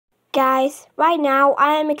Guys, right now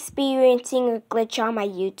I am experiencing a glitch on my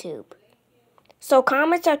YouTube. So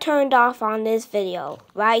comments are turned off on this video,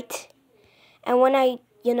 right? And when I,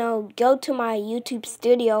 go to my YouTube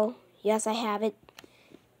studio, yes I have it,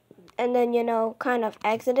 and then, kind of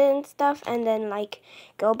exit it and stuff, and then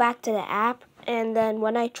go back to the app, and then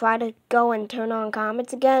when I try to go and turn on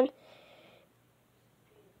comments again,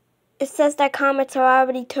 it says that comments are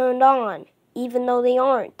already turned on, even though they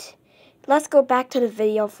aren't. Let's go back to the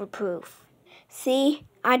video for proof. See,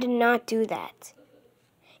 I did not do that.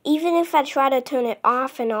 Even if I try to turn it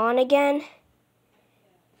off and on again,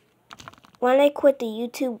 when I quit the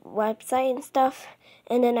YouTube website and stuff,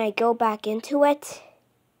 and then I go back into it,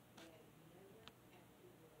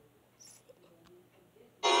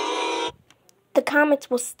 the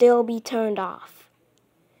comments will still be turned off.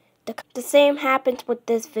 The same happens with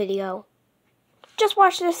this video. Just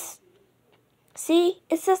watch this. See,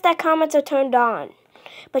 it says that comments are turned on,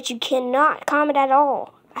 but you cannot comment at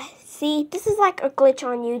all. See, this is like a glitch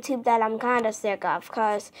on YouTube that I'm kind of sick of,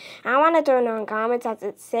 because I want to turn on comments as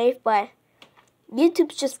it's safe, but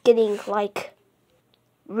YouTube's just getting,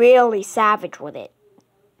 really savage with it.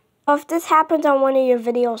 If this happens on one of your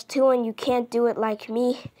videos too and you can't do it like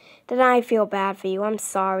me, then I feel bad for you. I'm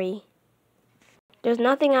sorry. There's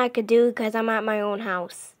nothing I could do because I'm at my own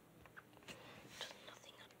house.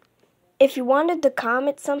 If you wanted to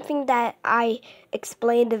comment something that I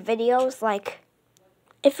explained in videos,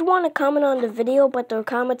 if you want to comment on the video but the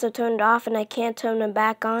comments are turned off and I can't turn them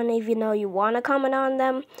back on even though you want to comment on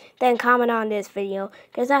them, then comment on this video,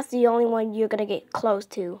 because that's the only one you're going to get close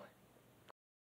to.